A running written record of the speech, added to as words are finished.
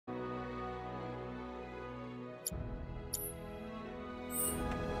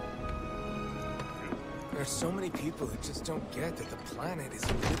There are so many people who just don't get that the planet is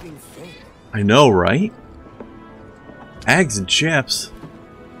a living thing. I know, right? Eggs and chips.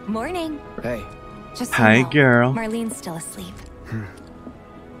 Morning. Hey. Just hi, girl. Marlene's still asleep.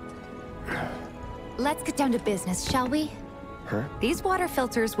 Let's get down to business, shall we? Huh? These water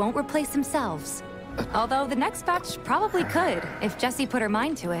filters won't replace themselves. Although the next batch probably could, if Jessie put her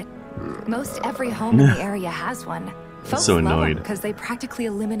mind to it. Most every home in the area has one. Folks so love annoyed. because they practically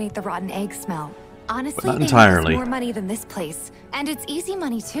eliminate the rotten egg smell. Honestly, Not they entirely. make us more money than this place. And it's easy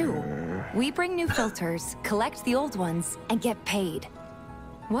money, too. We bring new filters, collect the old ones, and get paid.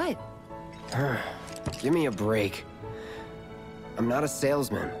 What? Give me a break. I'm not a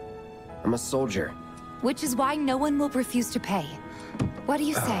salesman. I'm a soldier. Which is why no one will refuse to pay. What do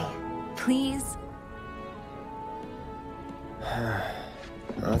you say? Please?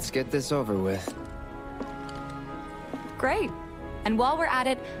 Let's get this over with. Great. And while we're at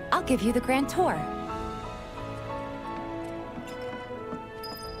it, I'll give you the grand tour.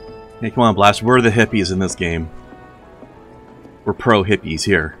 Hey, come on, Blast. We're the hippies in this game. We're pro hippies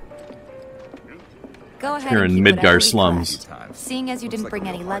here. Go ahead Here and in keep whatever Midgar you slums. collect. Seeing as you didn't bring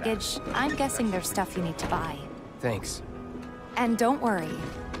any luggage, I'm guessing there's stuff you need to buy. Thanks. And don't worry,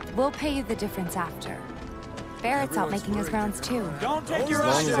 we'll pay you the difference after. Barrett's out making his rounds too. Don't take As your long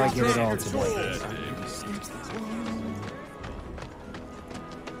eyes as I off get it your all tool. today.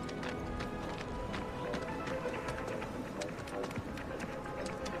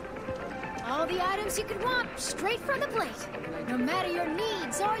 All the items you could want, straight from the plate. No matter your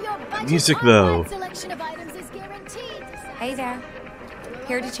needs or your budget, Music, our though. wide selection of items is guaranteed. Hey there.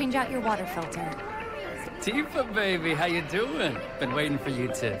 Here to change out your water filter. Tifa, baby, how you doing? Been waiting for you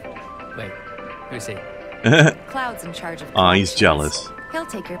to... Wait, who's he? Cloud's in charge of Aw, he's collections. jealous. He'll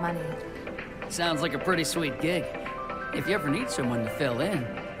take your money. Sounds like a pretty sweet gig. If you ever need someone to fill in,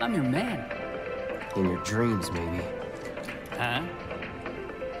 I'm your man. In your dreams, maybe. Huh?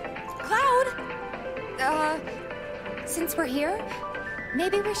 Cloud! Since we're here,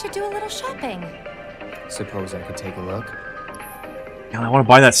 maybe we should do a little shopping. Suppose I could take a look. God, I want to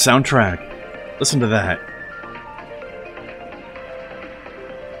buy that soundtrack. Listen to that.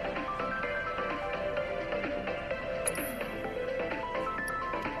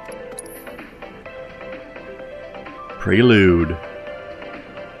 Prelude.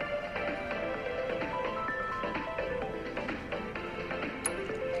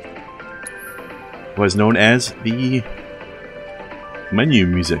 Was known as the menu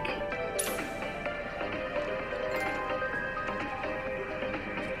music.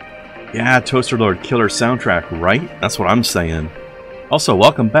 Yeah, Toaster Lord killer soundtrack, right? That's what I'm saying. Also,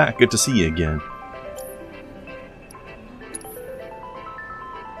 welcome back. Good to see you again.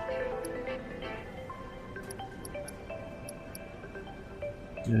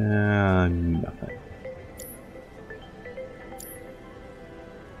 Nothing.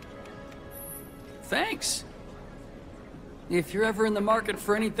 Thanks. If you're ever in the market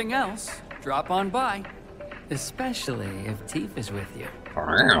for anything else, drop on by. Especially if Tifa is with you.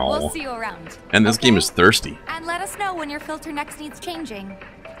 We'll see you around. And this okay? game is thirsty. And let us know when your filter next needs changing.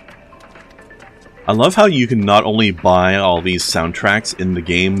 I love how you can not only buy all these soundtracks in the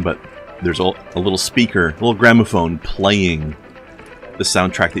game, but there's a little speaker, a little gramophone playing the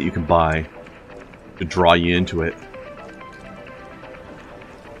soundtrack that you can buy to draw you into it.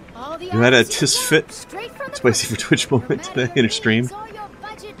 All the You had a items tis you fit want, straight from the spicy for plate. Twitch moment No today matter in your a stream. needs or your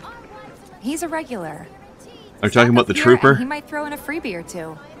budget, our wide selection He's a regular. Are you talking about the Up here, and trooper? he might throw in a freebie or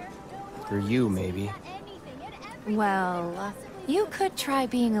two. For you, maybe. Well, you could try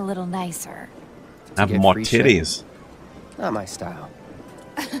being a little nicer. Have get more free shit. titties. Not my style.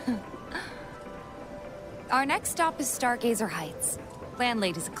 Our next stop is Stargazer Heights.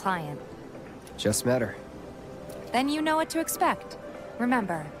 Landlady's a client. Just met her. Then you know what to expect.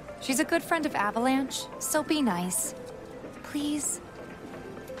 Remember, she's a good friend of Avalanche, so be nice. Please?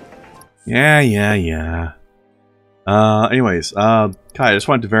 Yeah. Anyways, Kai, I just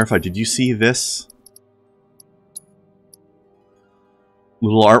wanted to verify, did you see this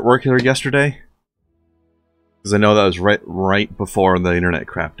little artwork here yesterday? Because I know that was right before the internet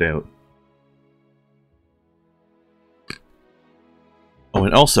crapped out. Oh,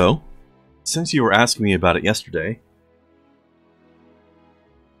 and also, since you were asking me about it yesterday,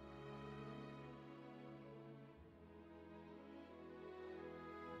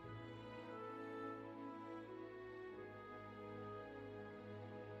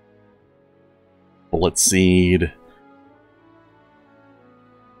 Bullet Seed.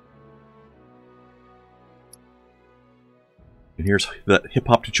 And here's the Hip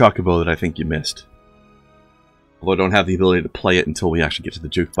Hop to Chocobo that I think you missed. Although I don't have the ability to play it until we actually get to the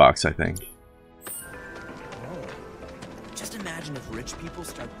jukebox, I think. Just imagine if rich people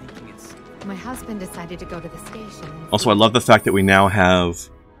start thinking it's... My husband decided to go to the station. Also, I love the fact that we now have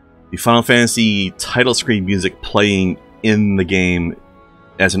the Final Fantasy title screen music playing in the game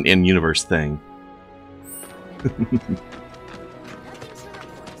as an in-universe thing.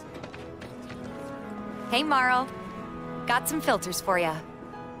 Hey, Marl. Got some filters for ya.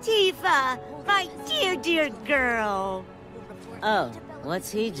 Tifa, my dear, dear girl. Oh,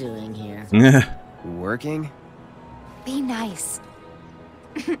 what's he doing here? Working? Be nice.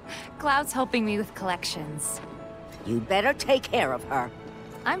 Cloud's helping me with collections. You'd better take care of her.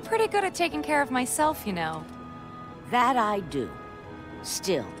 I'm pretty good at taking care of myself, you know. That I do.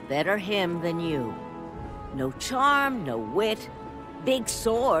 Still, better him than you. No charm, no wit. Big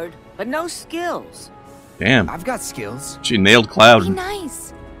sword, but no skills. Damn. I've got skills. She nailed Cloud. Be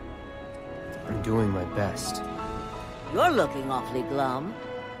nice. I'm doing my best. You're looking awfully glum.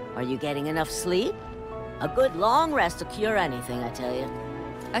 Are you getting enough sleep? A good long rest will cure anything, I tell you.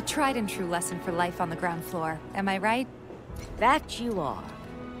 A tried and true lesson for life on the ground floor. Am I right? That you are.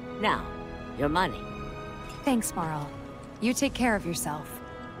 Now, your money. Thanks, Marl. You take care of yourself.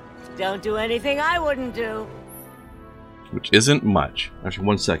 Don't do anything I wouldn't do. Which isn't much. Actually,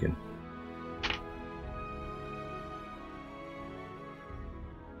 1 second.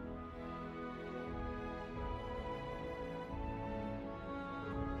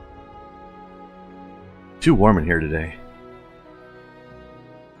 Too warm in here today.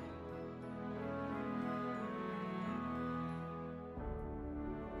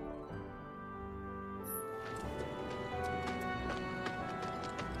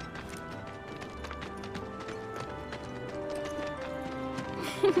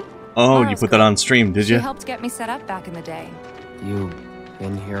 Oh, you put that on stream, did She you? helped get me set up back in the day. You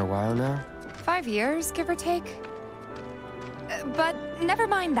been here a while now? 5 years, give or take. But never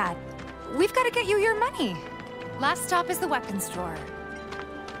mind that. We've got to get you your money. Last stop is the weapons store.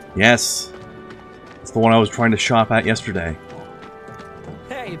 Yes. It's the one I was trying to shop at yesterday.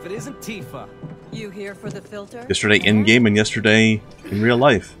 Hey, if it isn't Tifa. You here for the filter? Yesterday in-game and yesterday in real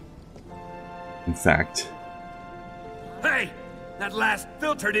life. In fact. Hey! That last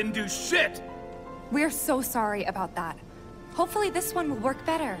filter didn't do shit! We're so sorry about that. Hopefully this one will work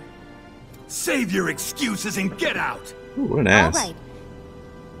better. Save your excuses and get out! Ooh, what an ass. All right.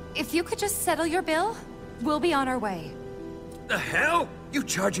 If you could just settle your bill, we'll be on our way. The hell? You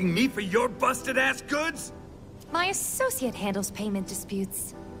charging me for your busted-ass goods? My associate handles payment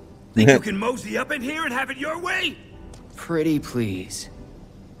disputes. Think you can mosey up in here and have it your way? Pretty please.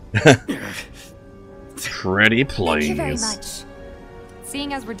 Pretty please. Thank you very much.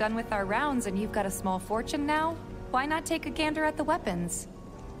 Seeing as we're done with our rounds and you've got a small fortune now, why not take a gander at the weapons?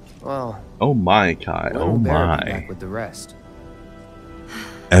 Well, Oh my, Kai. Oh Little Bear will be my. back with the rest.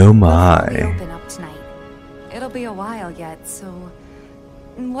 Oh We my. open up tonight. It'll be a while yet, so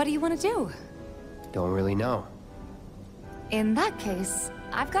what do you want to do? Don't really know. In that case,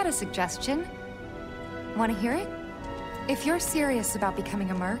 I've got a suggestion. Want to hear it? If you're serious about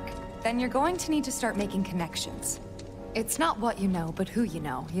becoming a merc, then you're going to need to start making connections. It's not what you know, but who you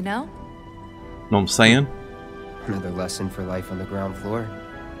know, you know? Know what I'm saying? Another lesson for life on the ground floor.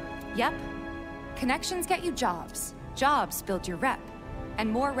 Yep. Connections get you jobs. Jobs build your rep. And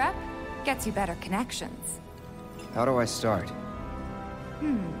more rep gets you better connections. How do I start?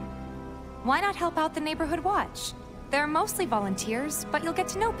 Why not help out the neighborhood watch? They're mostly volunteers, but you'll get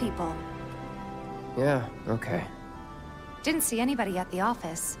to know people. Yeah, okay. Didn't see anybody at the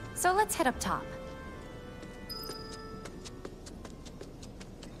office, so let's head up top.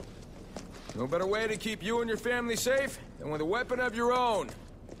 No better way to keep you and your family safe than with a weapon of your own.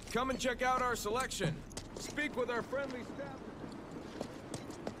 Come and check out our selection. Speak with our friendly staff.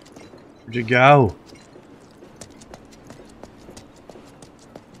 Where'd you go?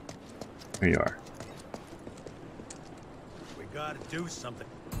 There you are. We gotta do something.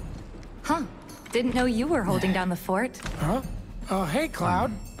 Huh. Didn't know you were holding down the fort. Huh? Oh, hey,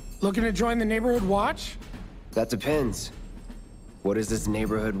 Cloud. Looking to join the neighborhood watch? That depends. What does this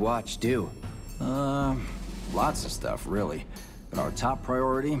neighborhood watch do? Lots of stuff, really. But our top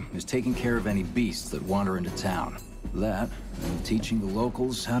priority is taking care of any beasts that wander into town. That, and teaching the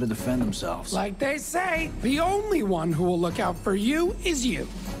locals how to defend themselves. Like they say, the only one who will look out for you is you.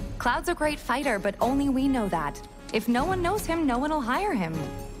 Cloud's a great fighter, but only we know that. If no one knows him, no one will hire him.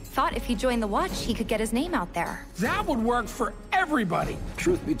 Thought if he joined the watch, he could get his name out there. That would work for everybody.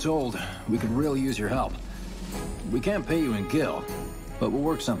 Truth be told, we could really use your help. We can't pay you in gil, but we'll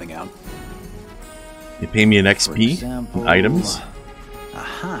work something out. You pay me an For XP? example, Items?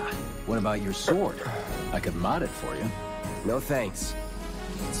 Aha! What about your sword? I could mod it for you. No thanks.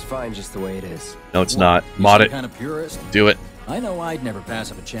 It's fine just the way it is. No, it's not. Mod it. Kind of purist. Do it. I know I'd never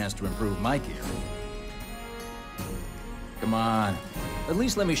pass up a chance to improve my gear. Come on. At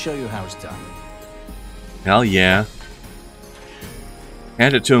least let me show you how it's done. Hell yeah.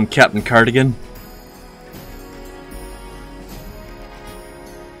 Hand it to him, Captain Cardigan.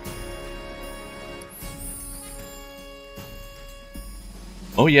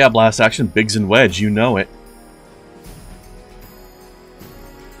 Oh yeah, blast action, Biggs and Wedge, you know it.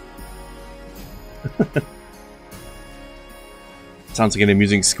 Sounds like an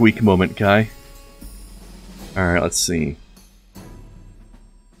amusing squeak moment, Kai. Alright, let's see.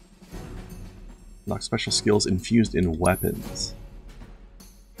 Lock special skills infused in weapons.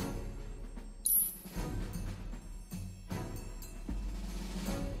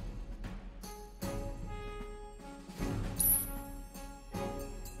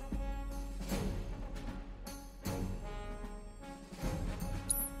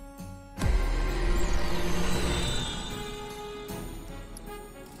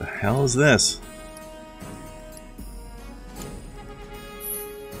 The hell is this?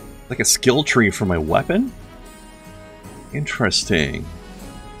 Like a skill tree for my weapon? Interesting.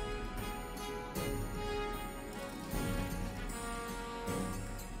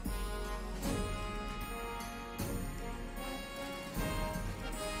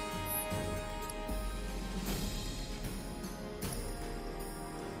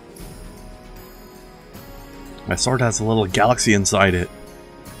 My sword has a little galaxy inside it.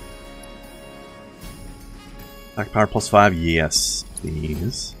 Attack power +5, yes,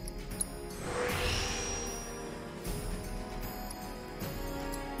 please.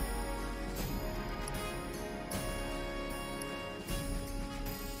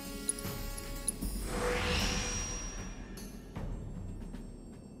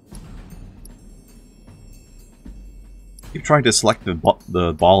 Keep trying to select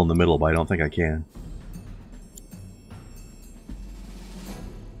the ball in the middle, but I don't think I can.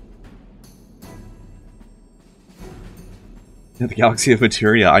 The Galaxy of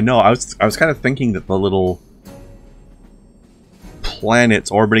Materia. I know. I was kind of thinking that the little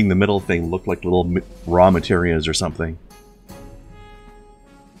planets orbiting the middle thing looked like little raw materias or something.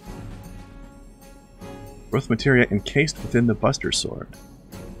 Growth materia encased within the Buster Sword.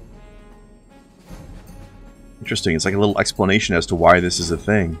 Interesting. It's like a little explanation as to why this is a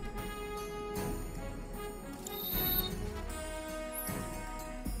thing.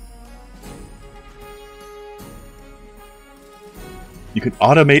 You can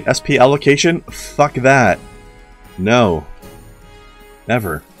automate SP allocation? Fuck that. No.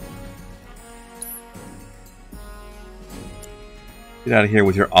 Never. Get out of here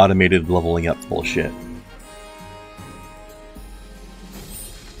with your automated leveling up bullshit.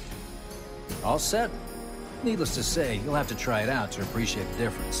 All set. Needless to say, you'll have to try it out to appreciate the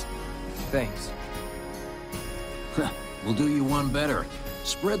difference. Thanks. We'll do you one better.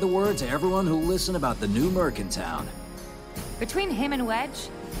 Spread the word to everyone who'll listen about the new merc in town. Between him and Wedge,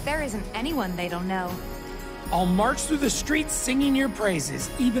 there isn't anyone they don't know. I'll march through the streets singing your praises,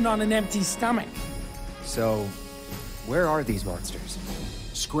 even on an empty stomach. So, where are these monsters?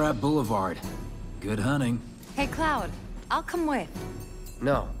 Scrap Boulevard. Good hunting. Hey, Cloud, I'll come with.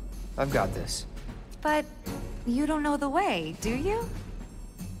 No, I've got this. But you don't know the way, do you?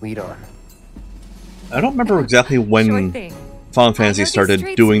 Lead on. I don't remember exactly when Sure Final Fantasy started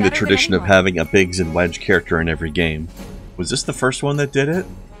streets doing the better than tradition of anyone. having a Biggs and Wedge character in every game. Was this the first one that did it?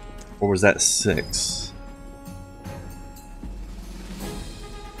 Or was that 6?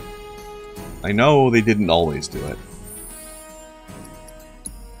 I know they didn't always do it.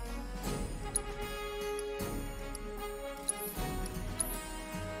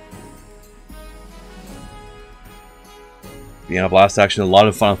 Yeah, blast action. A lot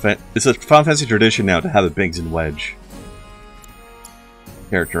of it's a Final Fantasy tradition now to have a Biggs and Wedge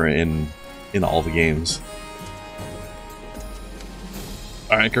character in all the games.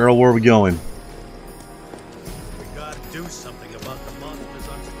 All right, girl, where are we going? We gotta do something about the monsters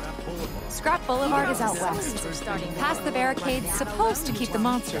on Scrap Boulevard. Scrap Boulevard is out west. Past the barricades, supposed to keep the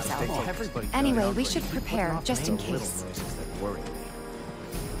monsters out. Anyway, we should prepare, just in case.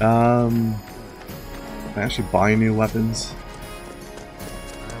 Can I actually buy new weapons?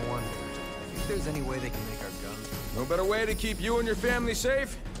 I wonder if there's any way they can make our guns. No better way to keep you and your family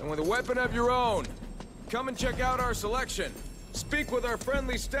safe than with a weapon of your own. Come and check out our selection. Speak with our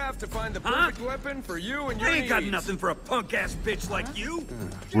friendly staff to find the perfect weapon for you and your I ain't got needs. nothing for a punk-ass bitch like you.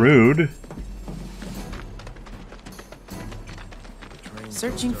 Rude.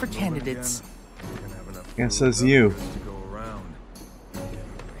 Searching for candidates. Yeah, says you.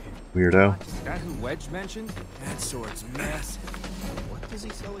 Weirdo. That who Wedge mentioned? That sword's massive. What does he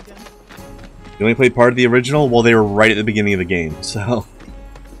sell again? You only played part of the original? Well, they were right at the beginning of the game, so...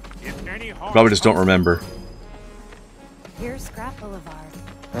 Probably just don't remember. Here's Scrap Boulevard.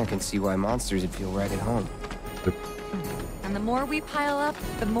 I can see why monsters would feel right at home. And the more we pile up,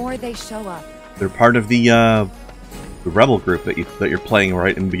 the more they show up. They're part of the rebel group that you're playing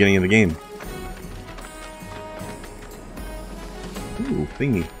right in the beginning of the game. Ooh,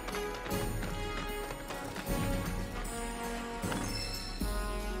 thingy.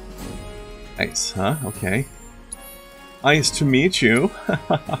 Nice, huh? Okay. Nice to meet you.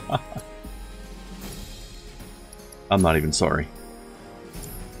 I'm not even sorry.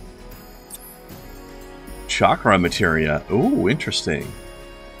 Chakra materia. Ooh, interesting.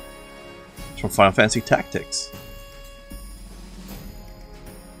 It's from Final Fantasy Tactics.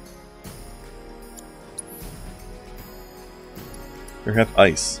 Here have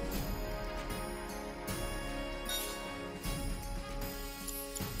ice.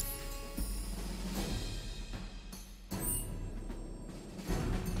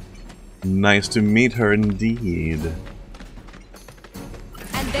 Nice to meet her indeed.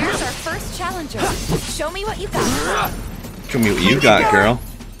 And there's our first challenger. Show me what you got. Show me what you got, girl.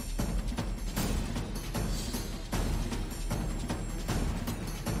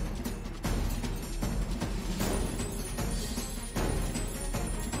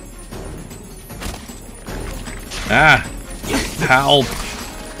 Ah! Help!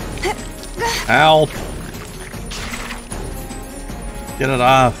 Help! Get it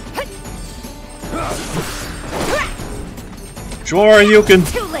off. Sure, you can.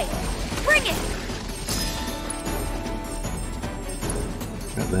 Too late. Bring it.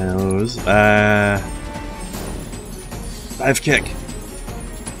 Got those. Dive kick. Take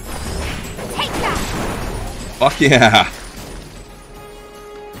that. Fuck yeah.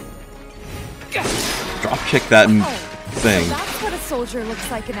 Drop kick that thing. So that's what a soldier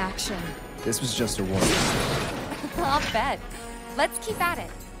looks like in action. This was just a warning. I'll bet. Let's keep at it.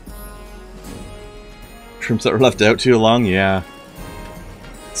 Trims that were left out too long? Yeah.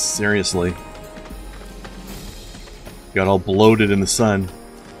 Seriously. Got all bloated in the sun.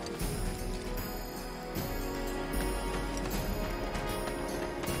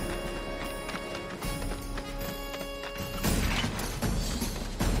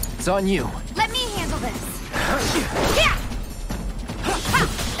 It's on you. Let me handle this. Yeah.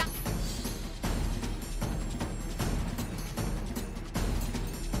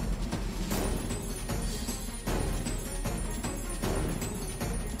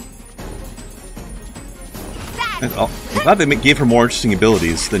 I'm glad they gave her more interesting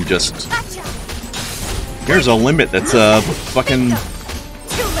abilities than just... Here's a limit that's a fucking...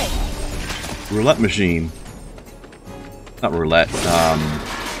 roulette machine. Not roulette,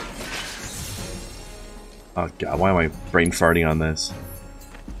 oh god, why am I brain farting on this?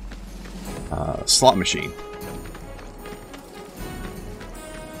 Slot machine.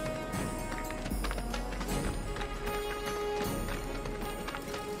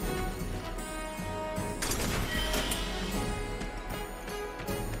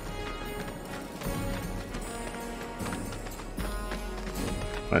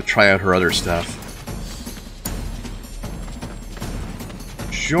 I'm gonna try out her other stuff.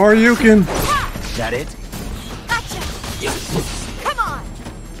 Sure you can. That it? Gotcha. Come on.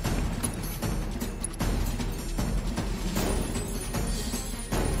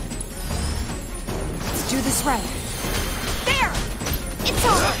 Let's do this right. There. It's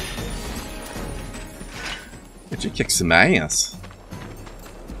over. But you kick some ass.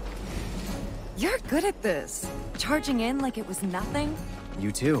 You're good at this. Charging in like it was nothing. You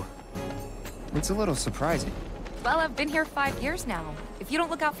too. It's a little surprising. Well, I've been here 5 years now. If you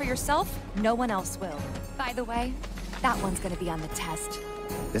don't look out for yourself, no one else will. By the way, that one's gonna be on the test.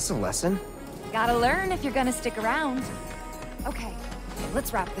 This a lesson? Gotta learn if you're gonna stick around. Okay,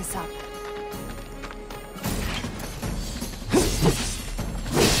 let's wrap this up.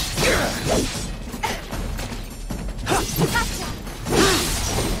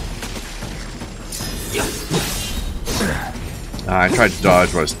 I tried to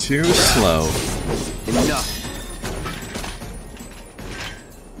dodge, but I was too slow. Enough.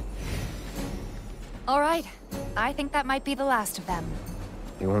 All right, I think that might be the last of them.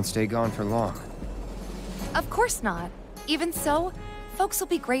 They won't stay gone for long. Of course not. Even so, folks will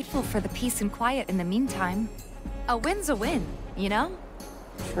be grateful for the peace and quiet in the meantime. A win's a win, you know?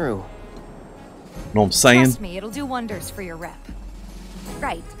 True. Know what I'm saying? Trust me, it'll do wonders for your rep.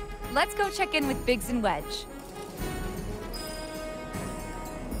 Right, let's go check in with Biggs and Wedge.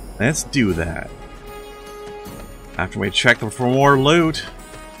 Let's do that. After we check for more loot.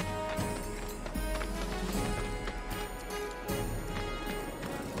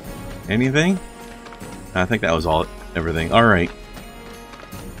 Anything? I think that was all. Everything. All right.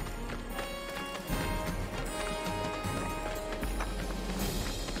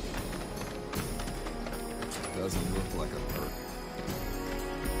 Doesn't look like a perk.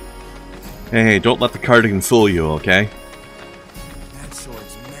 Hey, don't let the Cardigan fool you, okay? That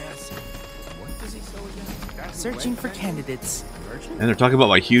sword's massive. What does he sew again? Searching for candidates. And they're talking about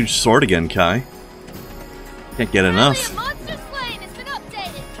my huge sword again, Kai. Can't get enough. Monster Slaying has been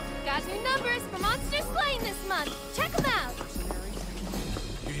updated. Got new numbers for Monster Slaying this month. Check them out.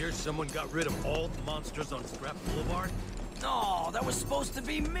 You hear someone got rid of all the monsters on Scrap Boulevard? No, that was supposed to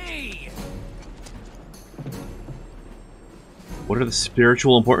be me. What are the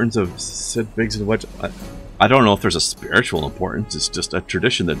spiritual importance of Sid Biggs and Wedge? I don't know if there's a spiritual importance. It's just a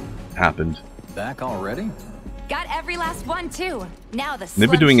tradition that happened. Back already? Got every last one, too. Now the They've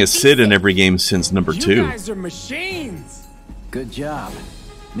been doing a Sid in every game since number 2. You guys are machines. Good job.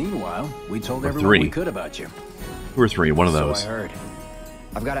 Meanwhile, we told Or everyone 3. we could about you. 2 or 3, one of those. So I heard.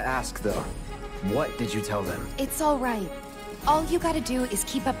 I've got to ask, though. What did you tell them? It's all right. All you gotta do is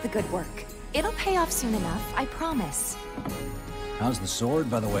keep up the good work. It'll pay off soon enough, I promise. How's the sword,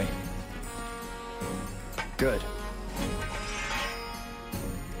 by the way? Good.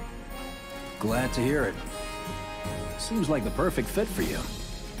 Glad to hear it. Seems like the perfect fit for you.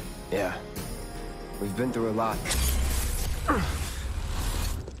 Yeah. We've been through a lot.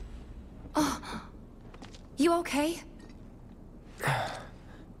 You okay?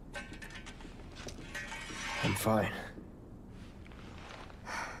 I'm fine.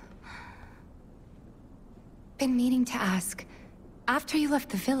 Been meaning to ask. After you left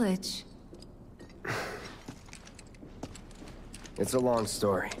the village... It's a long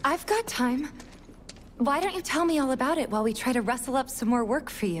story. I've got time. Why don't you tell me all about it while we try to rustle up some more work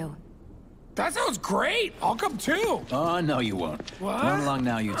for you? That sounds great. I'll come too. Oh, no, you won't. What? Run along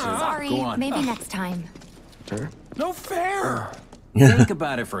now, you two. Sorry, Go on. maybe next time. Huh? No fair. Think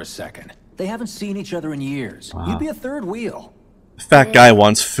about it for a second. They haven't seen each other in years. Wow. You'd be a third wheel. The fat guy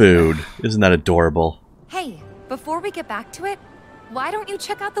wants food. Isn't that adorable? Hey, before we get back to it, why don't you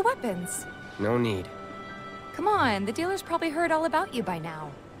check out the weapons? No need. Come on, the dealer's probably heard all about you by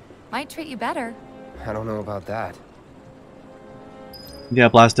now. Might treat you better. I don't know about that. Yeah,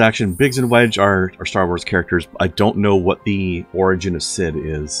 Blast Action. Biggs and Wedge are Star Wars characters. I don't know what the origin of Sid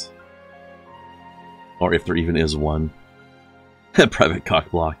is. Or if there even is one. Private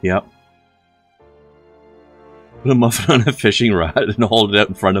cockblock, yep. Put a muffin on a fishing rod and hold it out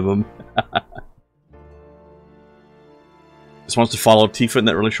in front of him. Just wants to follow Tifa in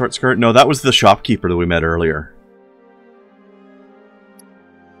that really short skirt? No, that was the shopkeeper that we met earlier.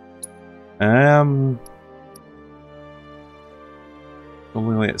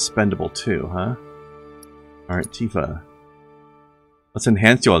 Only expendable too, huh? Alright, Tifa. Let's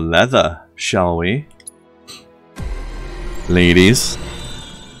enhance your leather, shall we? Ladies.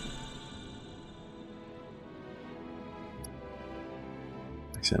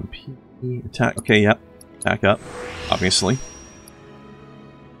 XMP. Attack. Okay, yep. Attack up. Obviously.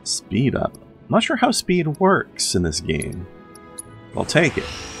 Speed up. I'm not sure how speed works in this game. I'll take it.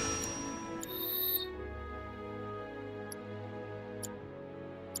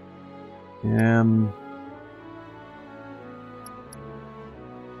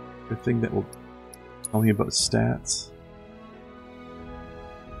 Good thing that will tell me about stats.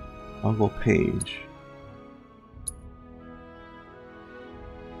 Toggle page.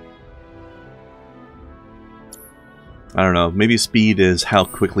 I don't know. Maybe speed is how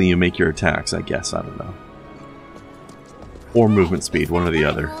quickly you make your attacks, I guess. I don't know. Or movement speed, one or the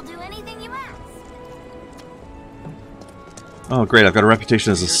other. Oh, great. I've got a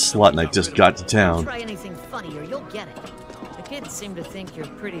reputation as a slut and I just got to town. Try anything funny or you'll get it. The kids seem to think you're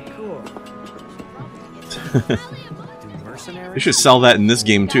pretty cool. You should sell that in this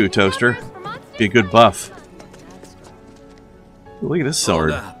game too, Toaster. Be a good buff. Ooh, look at this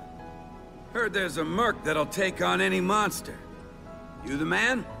sword. Hold up. Heard there's a merc that'll take on any monster. You the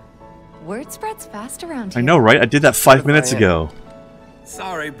man? Word spreads fast around here. I know, right? I did that 5 minutes ago.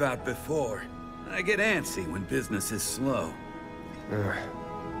 Sorry about before. I get antsy when business is slow.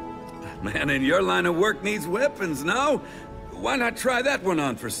 Man in your line of work needs weapons, no? Why not try that one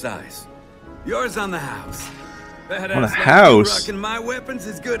on for size? Yours on the house. On the house? Rocking my weapons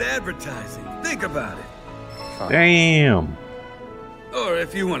is good advertising. Think about it. Damn. Or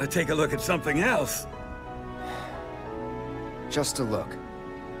if you want to take a look at something else. Just a look.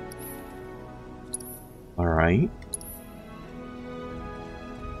 Alright.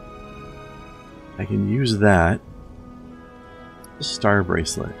 I can use that. Star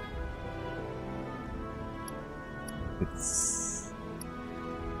bracelet.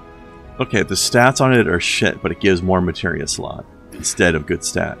 Okay, the stats on it are shit, but it gives more materia slot instead of good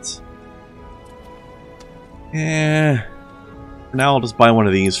stats. Eh. For now, I'll just buy one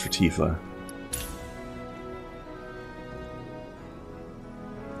of these for Tifa.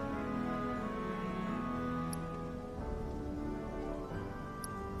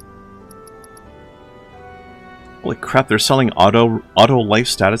 Holy crap, they're selling auto life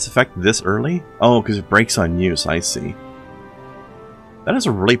status effect this early? Oh, because it breaks on use, I see. That is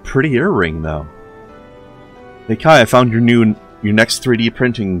a really pretty earring, though. Hey Kai, I found your next 3D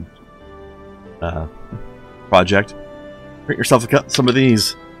printing project. Print yourself some of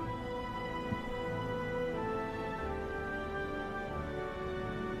these.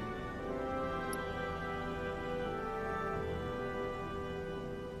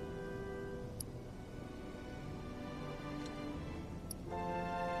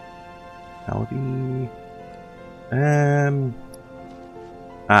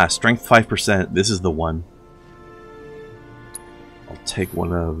 Strength 5%. This is the one. I'll take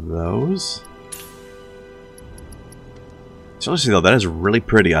one of those. Seriously though, that is really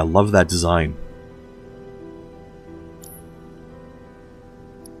pretty. I love that design.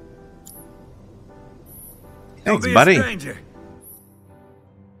 Thanks, buddy.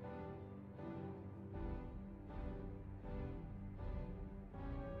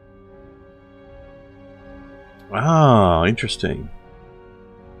 Wow, interesting.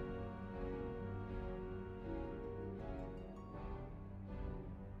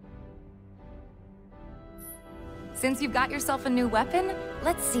 Since you've got yourself a new weapon,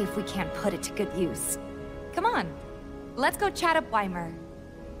 let's see if we can't put it to good use. Come on, let's go chat up Weimer.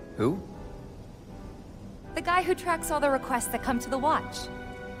 Who? The guy who tracks all the requests that come to the watch.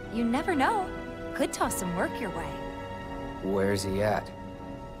 You never know. Could toss some work your way. Where's he at?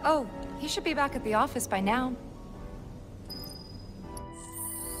 Oh, he should be back at the office by now.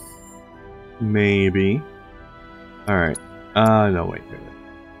 Maybe. Alright. No, wait.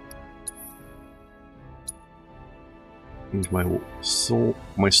 Change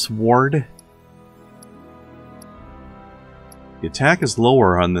my sword. The attack is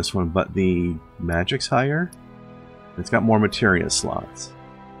lower on this one, but the magic's higher. It's got more materia slots.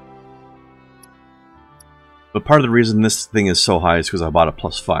 But part of the reason this thing is so high is because I bought a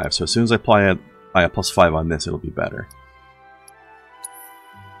 +5. So as soon as I apply a +5 on this, it'll be better.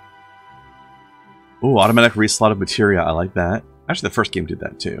 Ooh, automatic reslot of materia. I like that. Actually, the first game did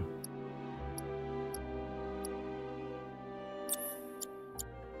that too.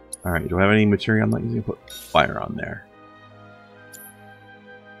 Alright, do I have any materia I'm not using? Put fire on there.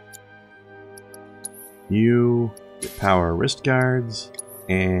 You get power wrist guards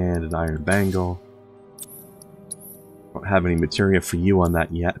and an iron bangle. Don't have any materia for you on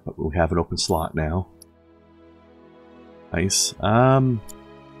that yet, but we have an open slot now. Nice. And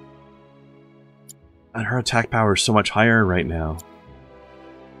her attack power is so much higher right now.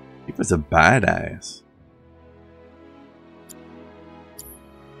 Tifa's a badass.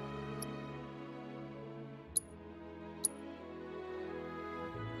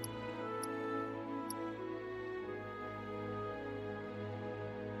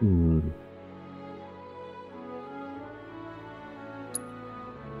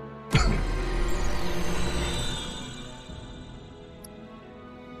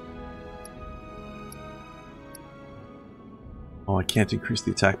 Oh, I can't increase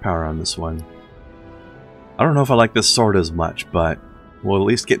the attack power on this one. I don't know if I like this sword as much, but we'll at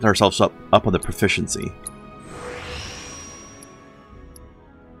least get ourselves up on the proficiency.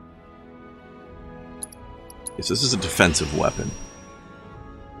 Yes, this is a defensive weapon.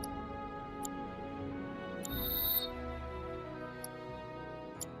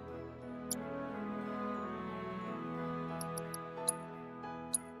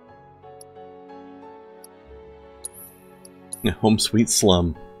 Home Sweet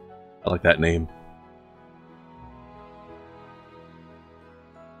Slum. I like that name.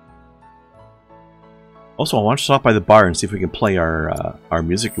 Also, I want to stop by the bar and see if we can play our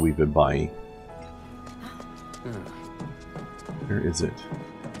music that we've been buying. Where is it?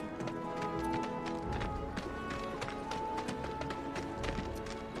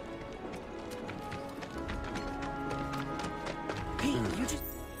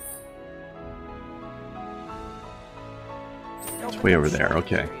 It's way over there.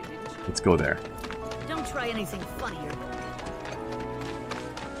 Okay, let's go there. Don't try anything funnier.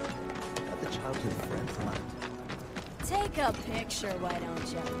 The childhood friend from Take a picture, why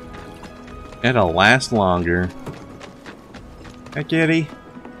don't you? It'll last longer. Hi, kitty.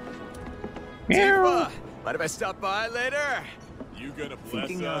 Meow. Mind if I stop by later? You gonna bless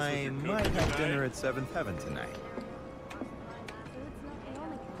thinking us I might have dinner at 7th Heaven tonight.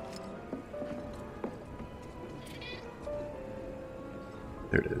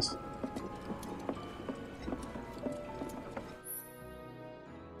 There it is.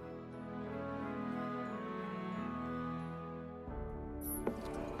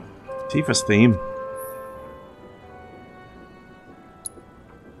 Tifa's theme.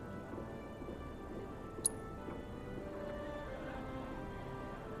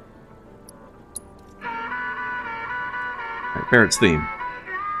 Right, Barrett's theme.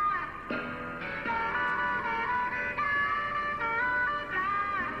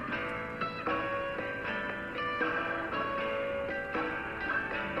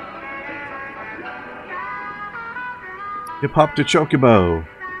 Hip hop to Chocobo.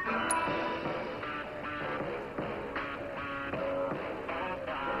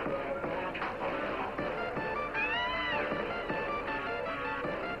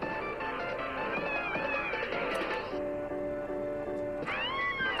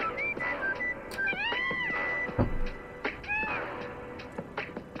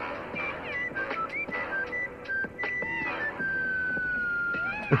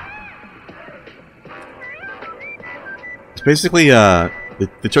 Basically,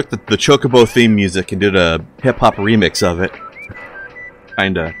 they took the Chocobo theme music and did a hip-hop remix of it.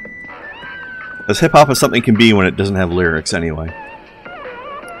 Kinda. As hip-hop as something can be when it doesn't have lyrics, anyway.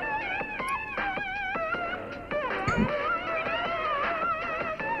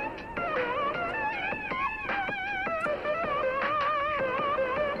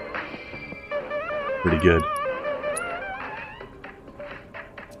 Pretty good.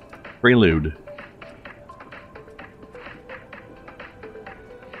 Prelude.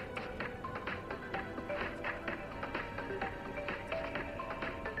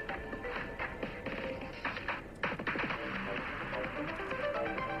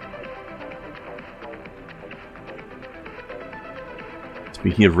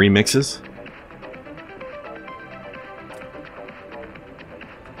 Speaking of remixes,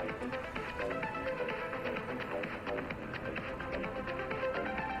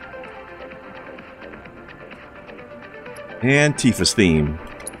 and Tifa's theme.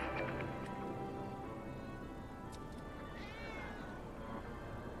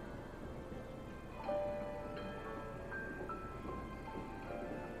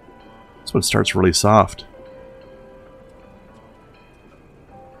 This one starts really soft.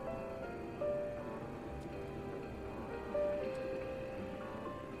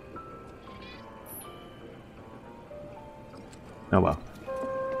 Oh well.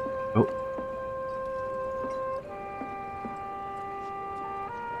 Oh.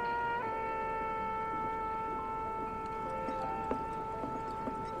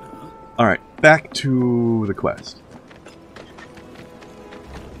 Alright, back to the quest.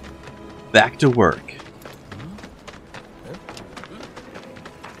 Back to work.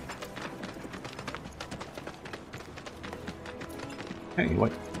 Hey,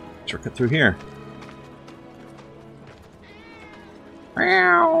 what? Shortcut through here.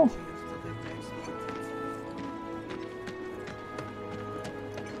 Meow.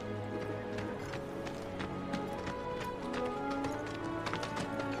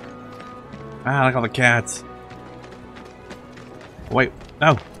 Ah, look at all the cats. Wait,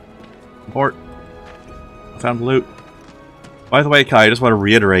 no. Abort. I found loot. By the way, Kai, I just want to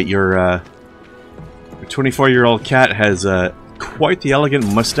reiterate your 24-year-old cat has quite the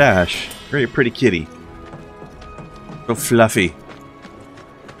elegant mustache. Very pretty kitty. So fluffy.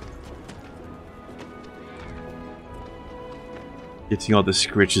 Getting all the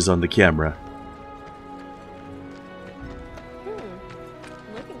scritches on the camera.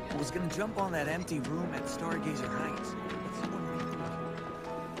 I was gonna jump on that empty room at Stargazer Heights.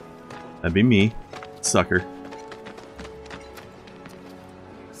 That'd be me, sucker.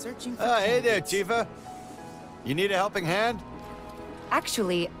 Hey there, Tifa. You need a helping hand?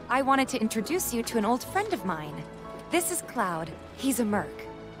 Actually, I wanted to introduce you to an old friend of mine. This is Cloud. He's a merc.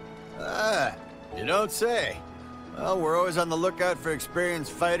 Ah, you don't say. Well, we're always on the lookout for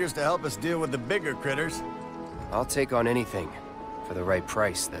experienced fighters to help us deal with the bigger critters. I'll take on anything. For the right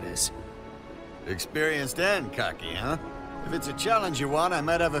price, that is. Experienced and cocky, huh? If it's a challenge you want, I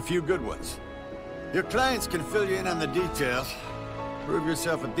might have a few good ones. Your clients can fill you in on the details. Prove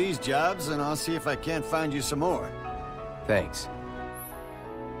yourself at these jobs, and I'll see if I can't find you some more. Thanks.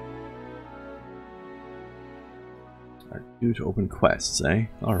 Due to open quests, eh?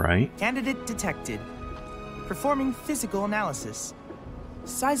 Alright. Candidate detected. Performing physical analysis.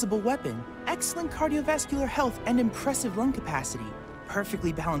 Sizable weapon, excellent cardiovascular health and impressive lung capacity,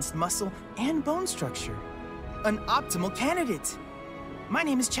 perfectly balanced muscle and bone structure. An optimal candidate. My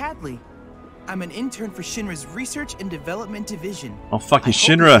name is Chadley. I'm an intern for Shinra's Research and Development Division. Oh, fuck you,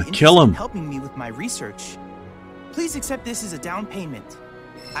 Shinra. Kill him. Helping me with my research. Please accept this as a down payment.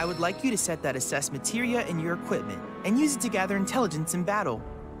 I would like you to set that assess materia in your equipment and use it to gather intelligence in battle.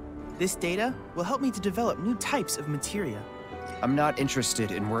 This data will help me to develop new types of materia. I'm not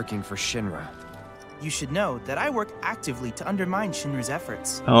interested in working for Shinra. You should know that I work actively to undermine Shinra's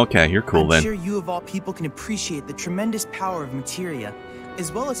efforts. Oh, okay, you're cool then. I'm sure you of all people can appreciate the tremendous power of materia,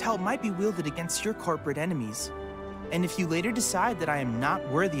 as well as how it might be wielded against your corporate enemies. And if you later decide that I am not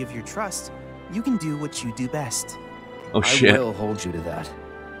worthy of your trust, you can do what you do best. Oh shit. I will hold you to that.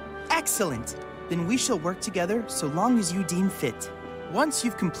 Excellent! Then we shall work together so long as you deem fit. Once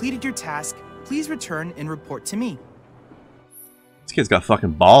you've completed your task, please return and report to me. This kid's got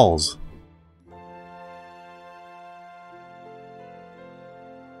fucking balls.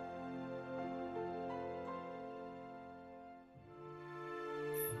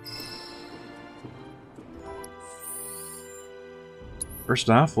 First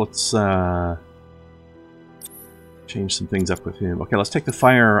off, let's change some things up with him. Okay, let's take the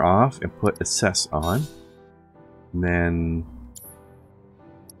fire off and put assess on. And then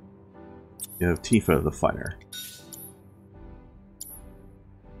give Tifa the fire.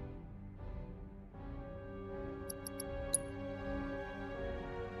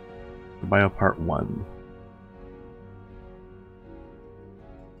 Bio part 1.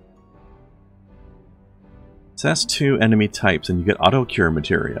 Assess 2 enemy types and you get auto cure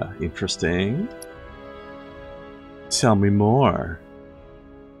materia. Interesting. Tell me more.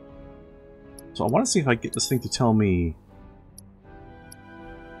 So I want to see if I get this thing to tell me.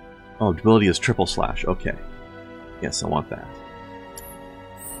 Oh, ability is triple slash. Okay. Yes, I want that.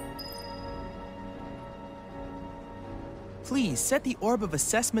 Please set the orb of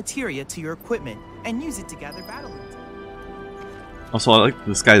assess materia to your equipment and use it to gather battle intel. Also, I like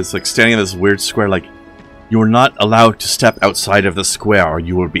this guy is like standing in this weird square like, you are not allowed to step outside of the square or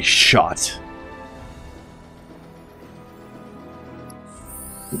you will be shot.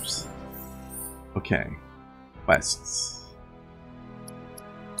 Oops. Okay. Quests.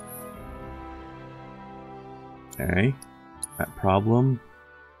 Okay. That problem.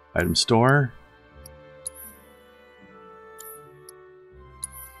 Item store.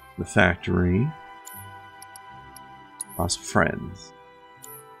 The factory. Lost friends.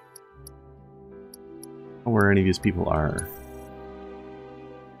 I don't know where any of these people are.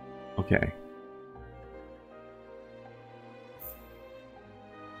 Okay.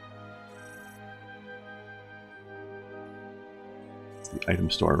 It's the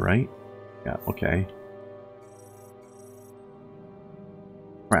item store, right? Yeah, okay.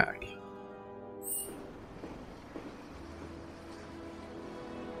 Crack.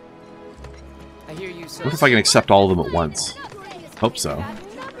 I hear you, so What if I can accept all of them at once? Hope so.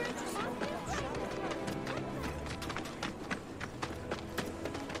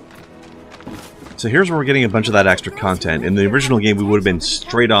 So here's where we're getting a bunch of that extra content. In the original game, we would have been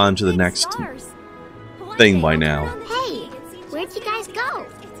straight on to the next thing by now. Hey, where'd you guys go?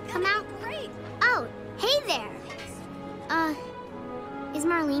 Come out. Oh, hey there. Is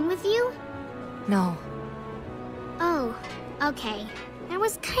Marlene with you? No. Oh, okay. I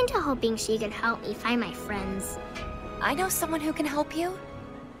was kinda hoping she could help me find my friends. I know someone who can help you.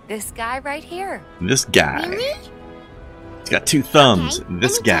 This guy right here. This guy. Really? He's got 2 thumbs. Okay,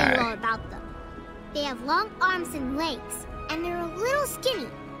 This let me tell you all guy. about them. They have long arms and legs, and they're a little skinny.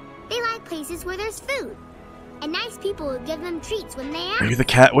 They like places where there's food. And nice people will give them treats when they ask. Are you the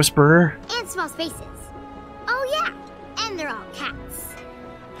cat whisperer? And small spaces. Oh yeah, and they're all cats.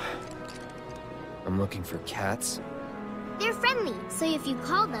 I'm looking for cats. They're friendly, so if you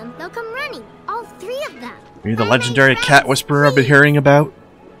call them, they'll come running. All 3 of them. Are you the legendary cat whisperer I've been hearing about?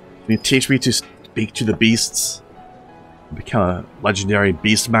 Can you teach me to speak to the beasts? Become a legendary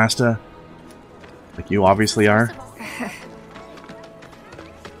beast master? Like you obviously are?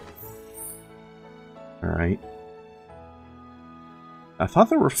 Alright. I thought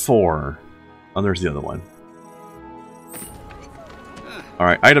there were 4. Oh, there's the other one.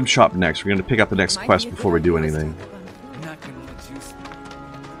 Alright, item shop next. We're going to pick up the next quest before we do anything.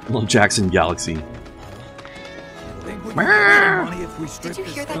 Little Jackson Galaxy. Did you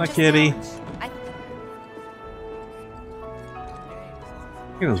hear that? Hello, kitty.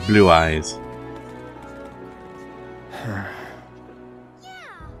 Look at those blue eyes.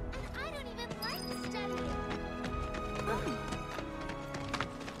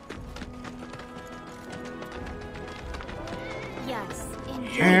 Yes.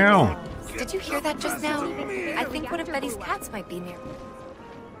 Ow. Did you hear that just now? I think one of Betty's cats might be near.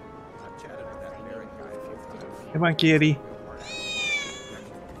 Come on, kitty.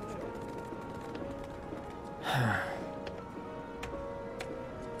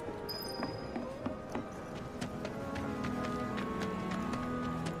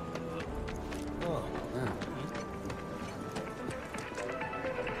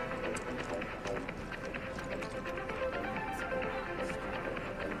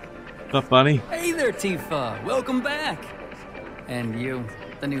 What's up, buddy? Hey there, Tifa. Welcome back. And you,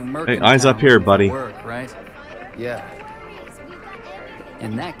 the new merc. Hey, eyes up here, buddy. Work, right? Yeah.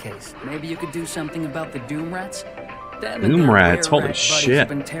 In that case, maybe you could do something about the Doom Rats? Doom Rats, holy shit. Have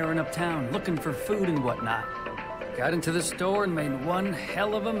been tearing up town, looking for food and whatnot. Got into the store and made one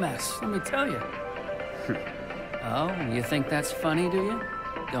hell of a mess, let me tell you. Oh, you think that's funny, do you?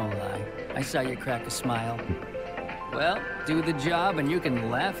 Don't lie. I saw you crack a smile. Well, do the job and you can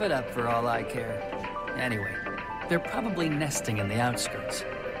laugh it up for all I care. Anyway, they're probably nesting in the outskirts.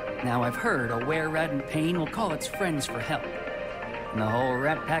 Now I've heard a were-rat in pain will call its friends for help. And the whole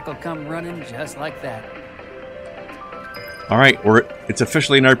rat pack will come running just like that. Alright, it's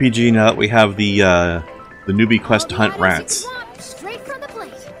officially an RPG now that we have the newbie quest to hunt rats. Straight from the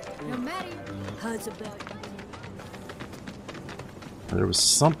plate. No matter how's about. There was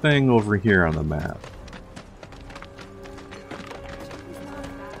something over here on the map.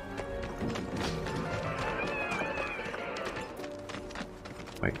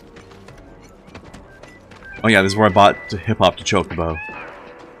 Wait. Oh yeah, this is where I bought Hip Hop to Chocobo.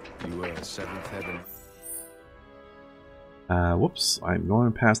 You seventh heaven. Whoops, I'm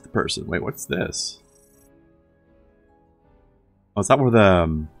going past the person. Wait, what's this? Oh, is that where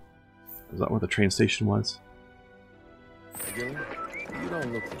the train station was? Again, you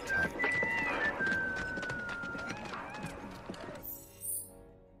don't look the type.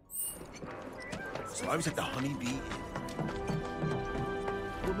 So I was at the Honeybee.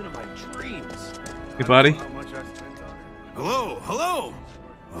 Woman of my dreams. Hey, buddy. Hello, hello!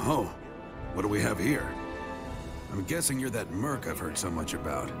 Oh, what do we have here? I'm guessing you're that merc I've heard so much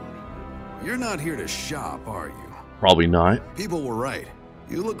about. You're not here to shop, are you? Probably not. People were right.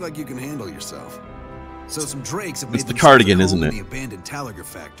 You look like you can handle yourself. So some drakes have It's made the Cardigan, themselves isn't at it? home in the abandoned Talaga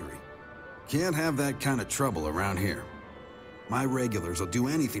factory. Can't have that kind of trouble around here. My regulars will do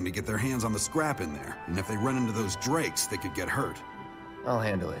anything to get their hands on the scrap in there, and if they run into those drakes, they could get hurt. I'll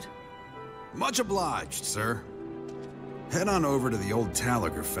handle it. Much obliged, sir. Head on over to the old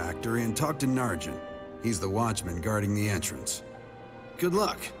Talaga factory and talk to Narjan. He's the watchman guarding the entrance. Good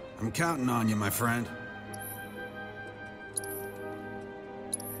luck. I'm counting on you, my friend.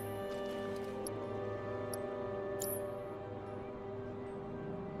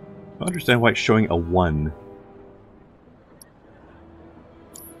 I don't understand why it's showing a 1.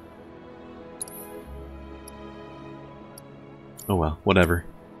 Oh well, whatever.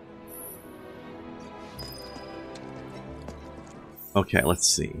 Okay, let's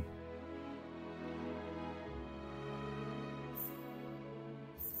see.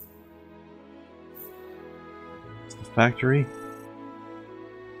 The factory?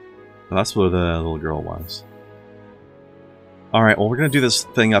 Oh, that's where the little girl was. Alright, well we're gonna do this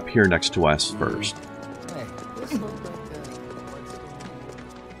thing up here next to us first. Hey, this look like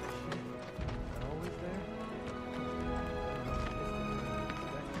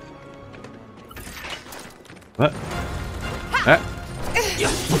What? Ah.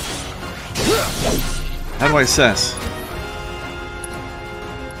 How do I assess?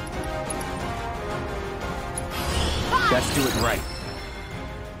 Let's do it right.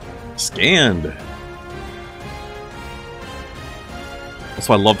 Scanned. That's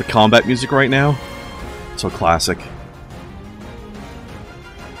why I love the combat music right now. So classic.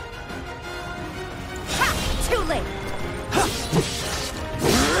 Too late.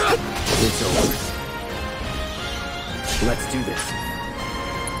 It's over. Let's do this.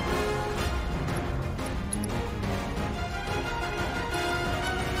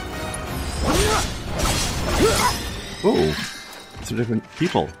 Ooh, some different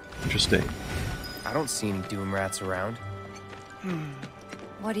people. Interesting. I don't see any Doom Rats around.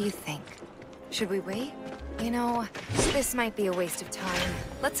 What do you think? Should we wait? You know, this might be a waste of time.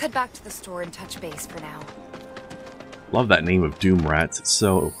 Let's head back to the store and touch base for now. Love that name of Doom Rats. It's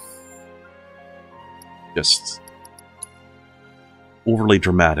so just overly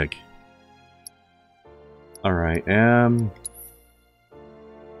dramatic. Alright,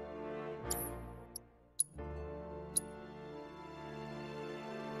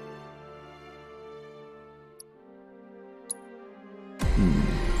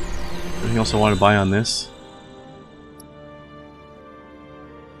 anything else I want to buy on this?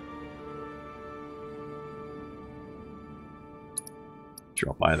 Sure,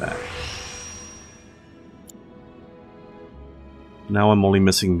 I'll buy that. Now I'm only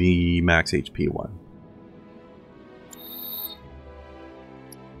missing the max HP one.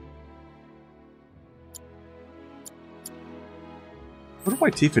 I wonder why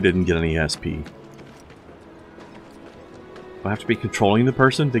Tifa didn't get any SP. Do I have to be controlling the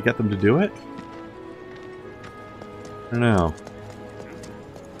person to get them to do it? I don't know.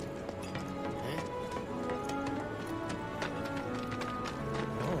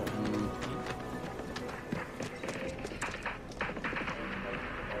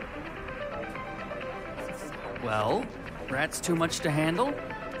 Well, rats too much to handle?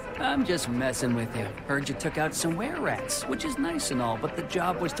 I'm just messing with you. Heard you took out some were-rats, which is nice and all, but the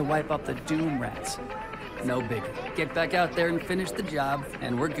job was to wipe out the Doom rats. No biggie. Get back out there and finish the job,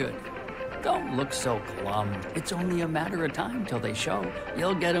 and we're good. Don't look so glum. It's only a matter of time till they show.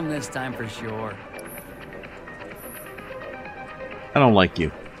 You'll get them this time for sure. I don't like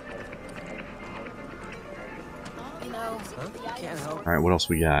you. Alright, what else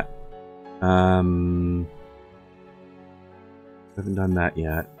we got? Haven't done that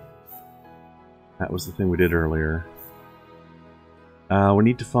yet. That was the thing we did earlier. We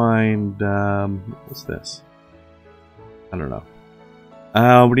need to find... what's this? I don't know.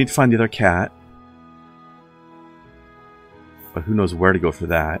 We need to find the other cat. But who knows where to go for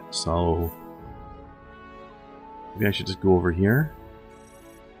that, so... Maybe I should just go over here.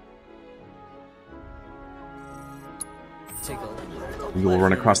 Maybe we'll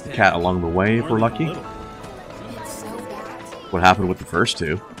run across the cat along the way if we're lucky. What happened with the first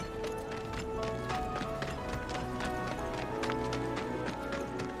two?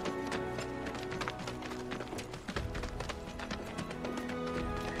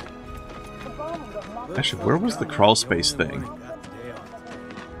 Actually, where was the crawl space thing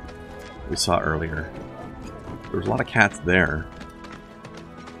we saw earlier? There was a lot of cats there.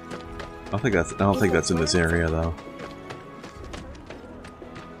 I don't think that's in this area though.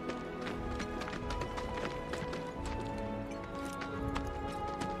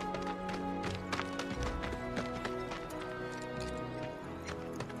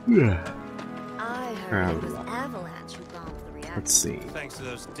 I heard it was Avalanche who bombed the reactor. Let's see. Thanks to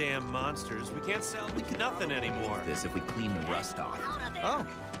those damn monsters, we can't sell nothing anymore. This if we clean the rust off. Oh,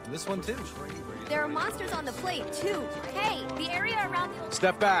 this one too. There are monsters on the plate too. Hey, the area around the old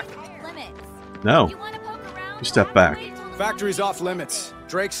Step back. limits. No. You want to poke around? You step back. Factory's off limits.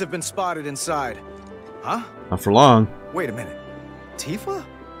 Drakes have been spotted inside. Huh? Not for long. Wait a minute. Tifa?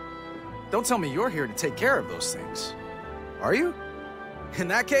 Don't tell me you're here to take care of those things. Are you? In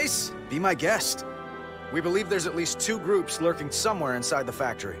that case, be my guest. We believe there's at least 2 groups lurking somewhere inside the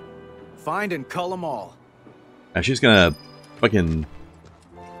factory. Find and cull them all. And she's gonna fucking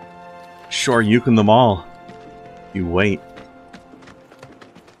Shoryuken them all. You wait.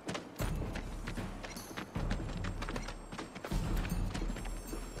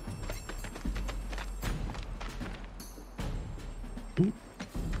 Ooh.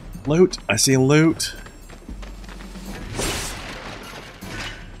 Loot. I see loot.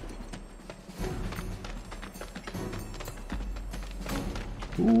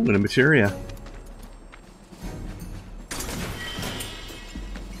 Ooh, and a materia.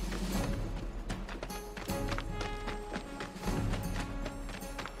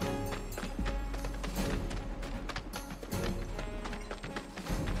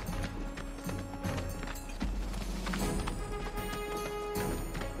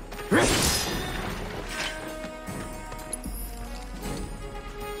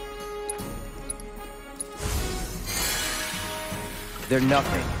 They're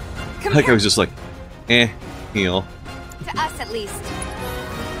nothing. Like I was just like, heal. To us, at least.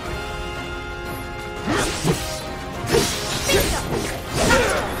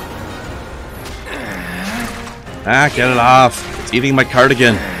 Ah, get it off. It's eating my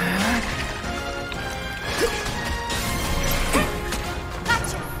cardigan.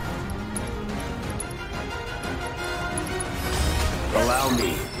 Allow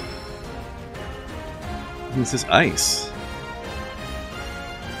me. This is ice.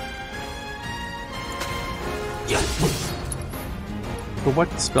 But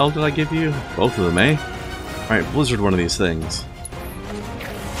what spell did I give you? Both of them, eh? Alright, blizzard one of these things.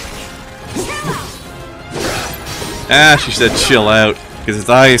 Ah, she said chill out, because it's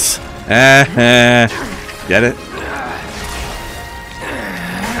ice. Get it?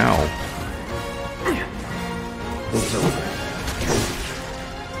 Ow. It's over.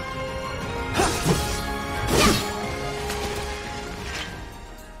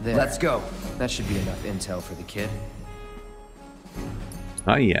 There. Let's go. That should be enough intel for the kid.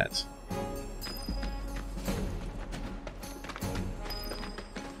 Not yet.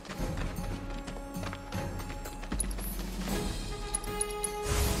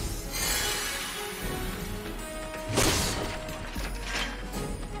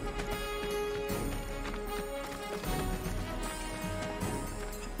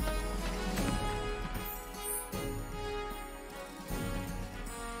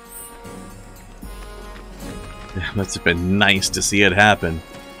 It must have been nice to see it happen.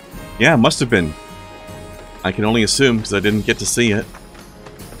 Yeah, it must have been. I can only assume because I didn't get to see it.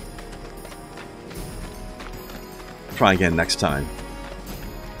 Try again next time.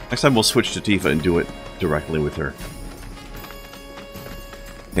 Next time we'll switch to Tifa and do it directly with her.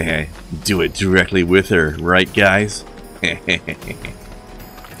 Hey, do it directly with her, right, guys? If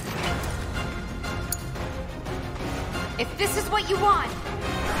this is what you want.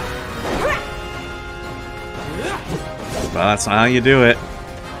 Well, that's how you do it.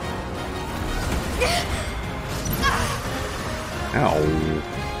 Ow.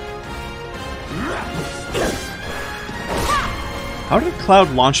 How did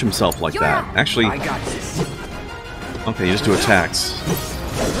Cloud launch himself like that? Actually, I got this. okay, you just do attacks.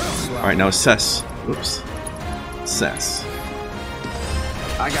 Alright, now assess. Oops. Assess.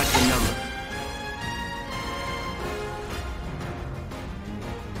 I got the number.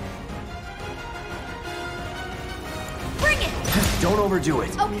 Bring it! Don't overdo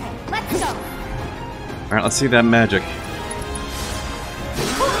it. Okay, let's go. Alright, let's see that magic.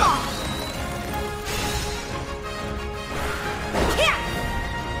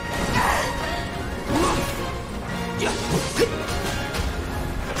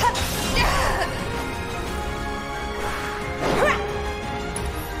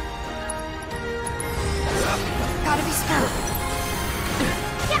 Gotta be smart.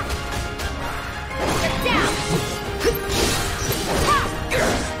 Get down.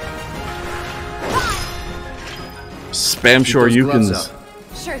 Spam sure you can.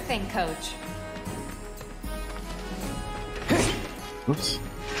 Sure thing, Coach. Oops.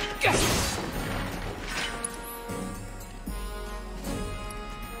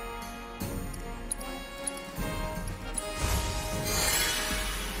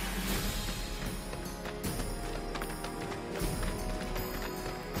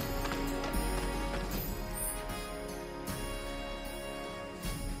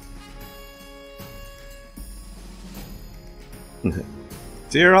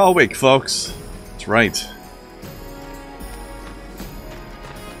 So you're all awake, folks. That's right.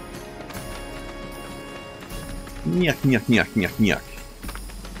 Nyuk, nyuk, nyuk, nyuk, nyuk.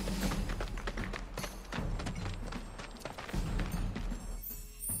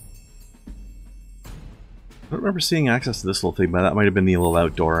 I don't remember seeing access to this little thing, but that might have been the little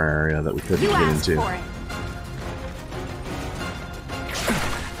outdoor area that we couldn't get into. For it.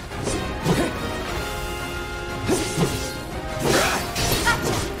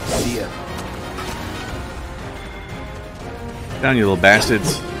 Down, you little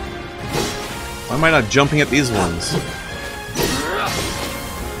bastards. Why am I not jumping at these ones?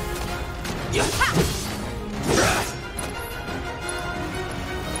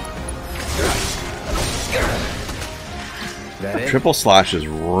 That triple slash is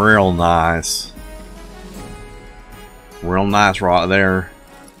real nice. Real nice right there.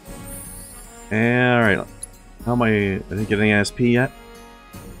 Alright. How am I didn't get any SP yet?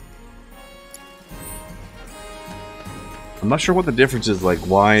 I'm not sure what the difference is, like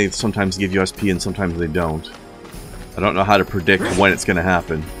why sometimes they give you SP and sometimes they don't. I don't know how to predict when it's going to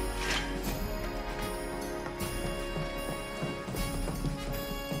happen.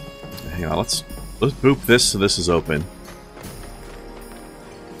 Hang on, let's boop this so this is open.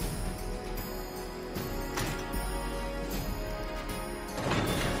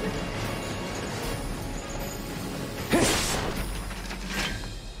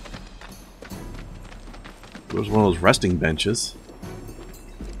 There's one of those resting benches.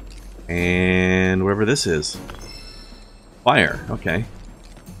 And wherever this is. Fire, okay.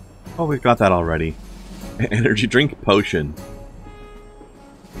 Oh, we've got that already. Energy drink potion.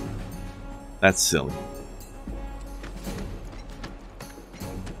 That's silly.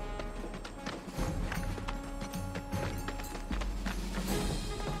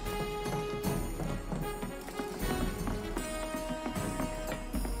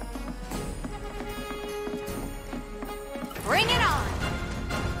 Bring it on.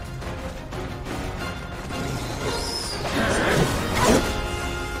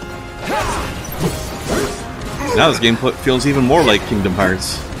 Now this game feels even more like Kingdom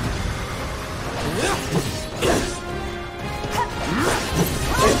Hearts.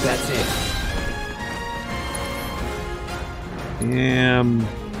 That's it. Yeah, I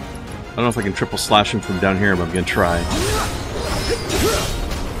don't know if I can triple slash him from down here, but I'm gonna try.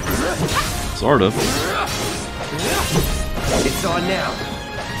 Sort of. It's on now.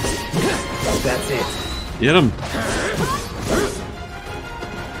 That's it. Get him.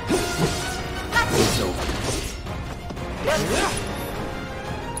 It's over.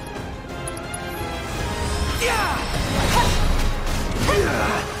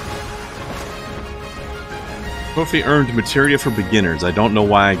 Trophy earned materia for beginners. I don't know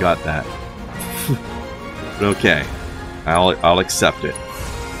why I got that. But okay. I'll accept it.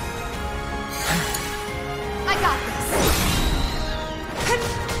 I got this.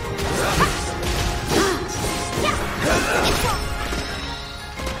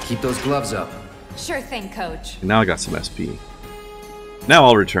 Keep those gloves up. Sure thing, Coach. And now I got some SP. Now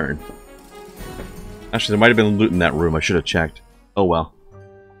I'll return. Actually, there might have been loot in that room. I should have checked. Oh well.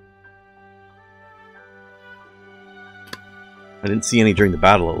 I didn't see any during the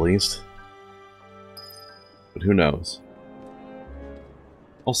battle, at least. But who knows?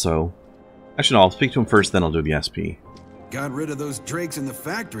 Also, actually, no, I'll speak to him first, then I'll do the SP. Got rid of those drakes in the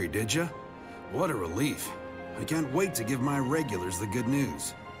factory, did ya? What a relief. I can't wait to give my regulars the good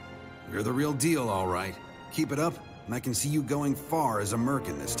news. You're the real deal, all right. Keep it up, and I can see you going far as a merc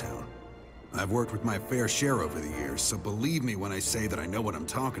in this town. I've worked with my fair share over the years, so believe me when I say that I know what I'm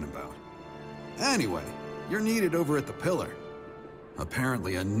talking about. Anyway, you're needed over at the Pillar.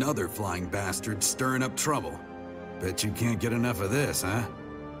 Apparently another flying bastard stirring up trouble. Bet you can't get enough of this, huh?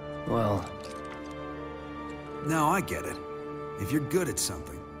 Well... No, I get it. If you're good at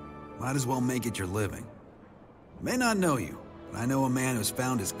something, might as well make it your living. May not know you, but I know a man who's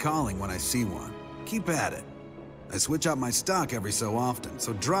found his calling when I see one. Keep at it. I switch out my stock every so often,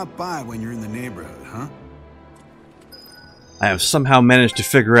 so drop by when you're in the neighborhood, huh? I have somehow managed to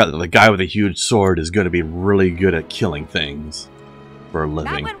figure out that the guy with a huge sword is going to be really good at killing things for a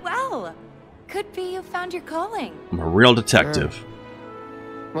living. That went well. Could be you found your calling. I'm a real detective. Sure.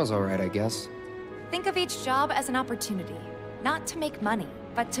 Was alright, I guess. Think of each job as an opportunity. Not to make money,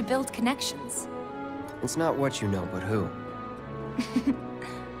 but to build connections. It's not what you know, but who.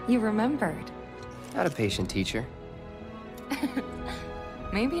 You remembered. Not a patient teacher.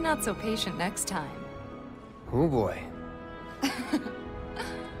 Maybe not so patient next time. Oh boy.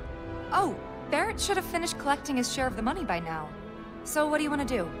 Oh, Barrett should have finished collecting his share of the money by now. So what do you want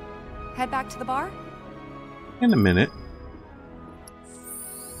to do? Head back to the bar? In a minute.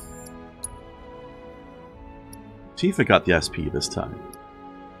 Tifa got the SP this time.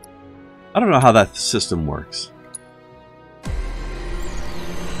 I don't know how that system works.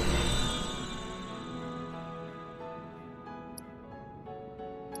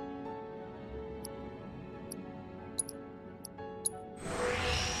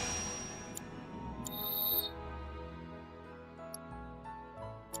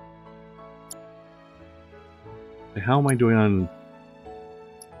 How am I doing on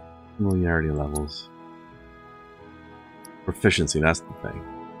familiarity levels? Proficiency, that's the thing.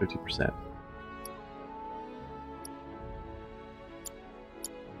 50%.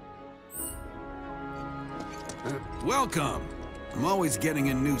 Welcome! I'm always getting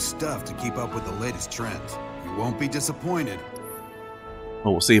in new stuff to keep up with the latest trends. You won't be disappointed.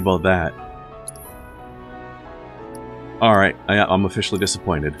 Oh, we'll see about that. Alright, I'm officially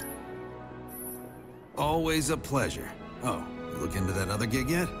disappointed. Always a pleasure. Oh, you look into that other gig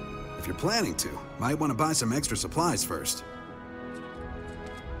yet? If you're planning to, might want to buy some extra supplies first.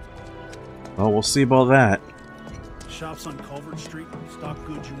 Well, we'll see about that. Shops on Culvert Street stock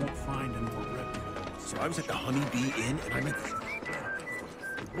goods you won't find in more reputable. So I was at the Honey Bee Inn and I met...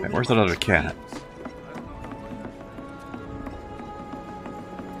 Okay, where's that other cat?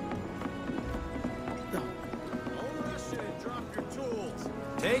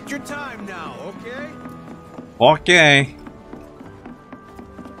 Take your time now, okay? Okay.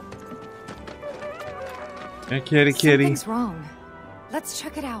 Hey, kitty, kitty. Something's wrong. Let's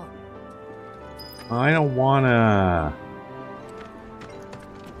check it out. I don't wanna.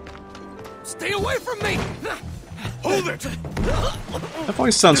 Stay away from me! Hold it! That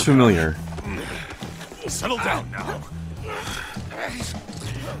voice sounds familiar. Settle down now.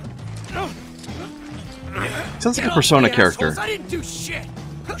 Sounds like a Persona character. I didn't do shit!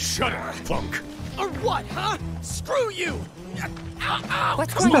 Shut up, punk. Or what, huh? Screw you!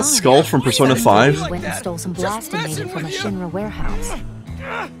 What's Isn't going that on? Skull from Persona 5? Went and stole some blasting from a Shinra warehouse.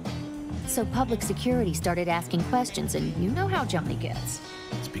 So public security started asking questions, and you know how Johnny gets.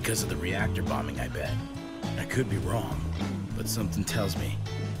 It's because of the reactor bombing, I bet. I could be wrong, but something tells me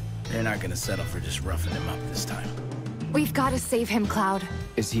they're not gonna settle for just roughing him up this time. We've got to save him, Cloud.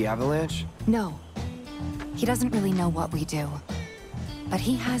 Is he Avalanche? No. He doesn't really know what we do. But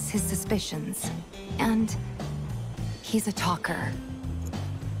he has his suspicions. And he's a talker.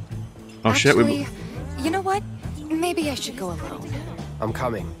 Oh shit, Actually, you know what? Maybe I should go alone. I'm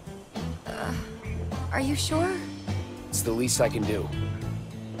coming. Are you sure? It's the least I can do.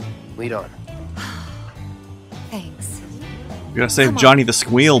 Lead on. Thanks. We gotta save Johnny the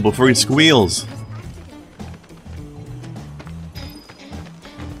Squeal before he squeals.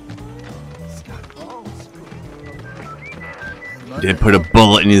 Then put a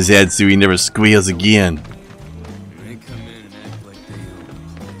bullet in his head so he never squeals again. They come in and act like they own the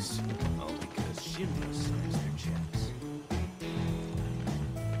place, all because Shinra signs their checks.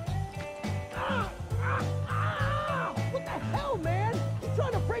 What the hell, man? You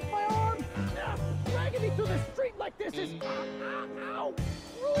trying to break Ow!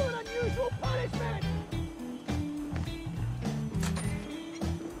 Cruel and unusual punishment!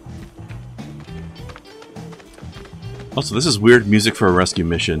 Also, this is weird music for a rescue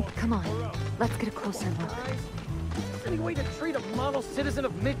mission. Come on, let's get a closer look. Any way to treat a model citizen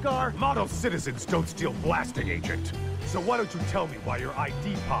of Midgar? Model citizens don't steal blasting, Agent. So why don't you tell me why your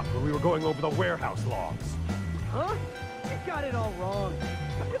ID popped when we were going over the warehouse logs? Huh? You got it all wrong.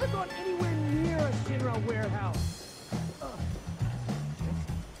 I've never gone anywhere near a Shinra warehouse.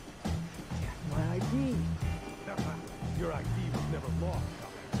 My ID. Your ID was never lost,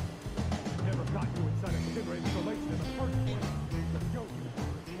 Tommy. Never got you inside a Shinra installation in the first place. So don't you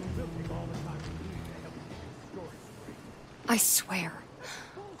worry. We'll take all the time we need to help you get the story straight. I swear,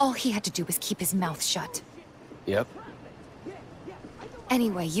 all he had to do was keep his mouth shut. Yep.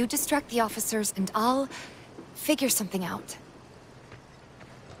 Anyway, you distract the officers and I'll figure something out.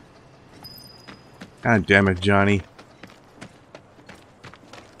 God damn it, Johnny.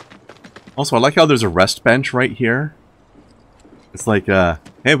 Also, I like how there's a rest bench right here. It's like,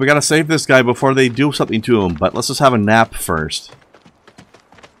 hey, we gotta save this guy before they do something to him, but let's just have a nap first.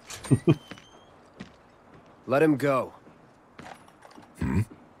 Let him go. Hmm?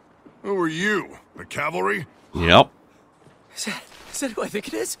 Who are you? The cavalry? Yep. Is that who I think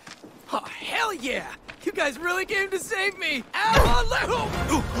it is? Oh, hell yeah! You guys really came to save me! Ow! Let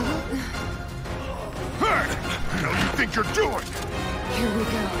Hey! What do you think you're doing? Here we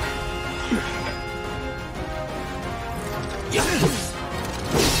go.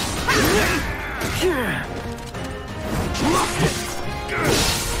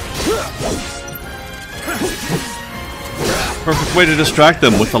 Perfect way to distract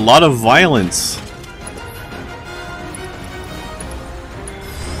them with a lot of violence.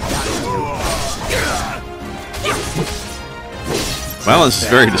 Violence is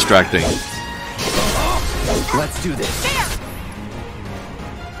very distracting. Let's do this.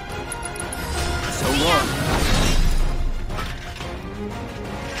 So long.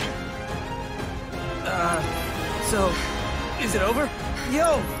 So, is it over?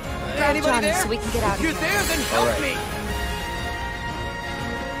 Yo! Grab Anybody Johnny there? so we can get out of You're here. there, then help me!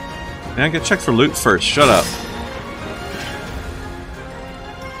 Man, I gotta check for loot first. Shut up.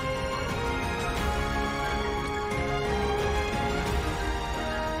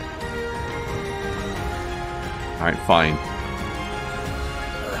 Alright, fine.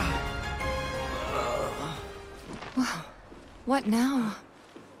 Wow. What now?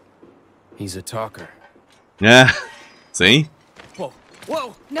 He's a talker. Yeah. See? Whoa!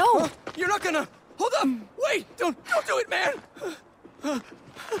 Whoa! No! You're not gonna... Hold up! Wait! Don't do it, man!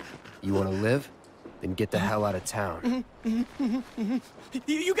 You want to live? Then get the hell out of town.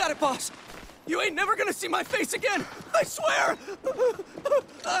 You got it, boss! You ain't never gonna see my face again! I swear!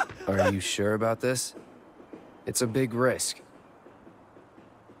 Are you sure about this? It's a big risk.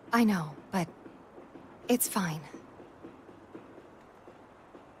 I know, but it's fine.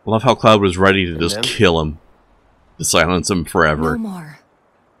 I love how Cloud was ready to And just then? kill him. To silence him forever. No more.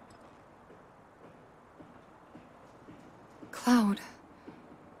 Cloud.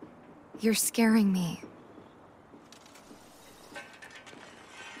 You're scaring me.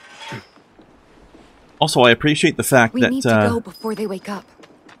 Also, I appreciate the fact We that need to go before they wake up.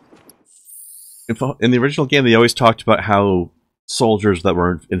 in the original game, they always talked about how soldiers that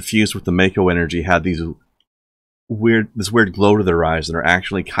were infused with the mako energy had this weird glow to their eyes, and are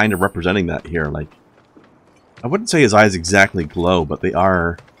actually kind of representing that here. Like, I wouldn't say his eyes exactly glow, but they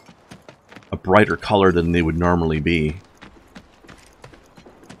are a brighter color than they would normally be.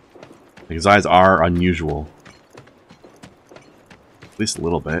 Like, his eyes are unusual, at least a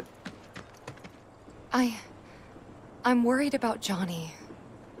little bit. I'm worried about Johnny.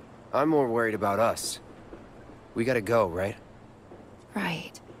 I'm more worried about us. We gotta go, right?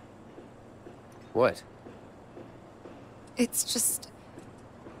 Right. What? It's just...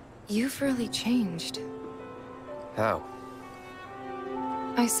 You've really changed. How?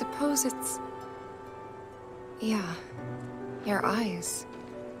 I suppose it's... Yeah. Your eyes.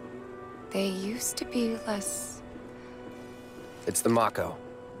 They used to be less... It's the Mako.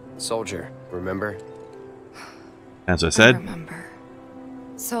 Soldier, remember? As I said, remember.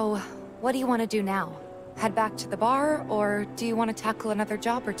 So, what do you want to do now? Head back to the bar, or do you want to tackle another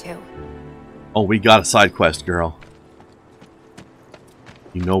job or two? oh, we got a side quest, girl.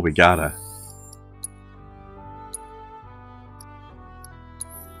 You know we gotta.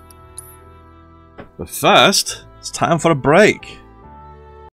 But first, it's time for a break.